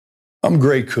I'm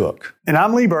Gray Cook. And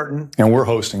I'm Lee Burton. And we're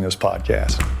hosting this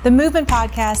podcast. The Movement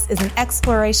Podcast is an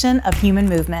exploration of human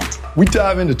movement. We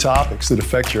dive into topics that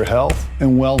affect your health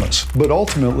and wellness, but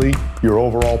ultimately your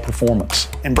overall performance.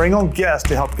 And bring on guests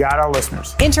to help guide our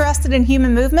listeners. Interested in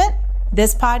human movement?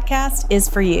 This podcast is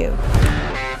for you.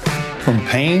 From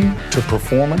pain to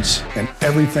performance and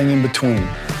everything in between.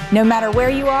 No matter where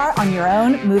you are on your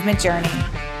own movement journey.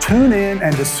 Tune in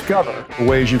and discover the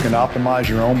ways you can optimize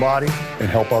your own body and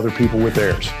help other people with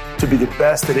theirs to be the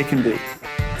best that it can be.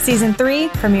 Season 3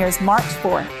 premieres March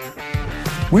 4th.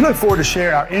 We look forward to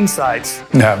sharing our insights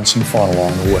and having some fun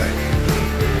along the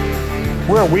way.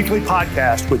 We're a weekly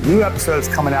podcast with new episodes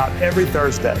coming out every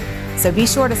Thursday. So be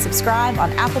sure to subscribe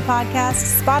on Apple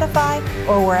Podcasts, Spotify,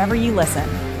 or wherever you listen.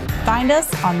 Find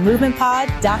us on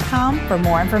movementpod.com for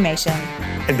more information.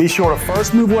 And be sure to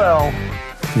first move well,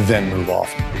 then move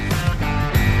often.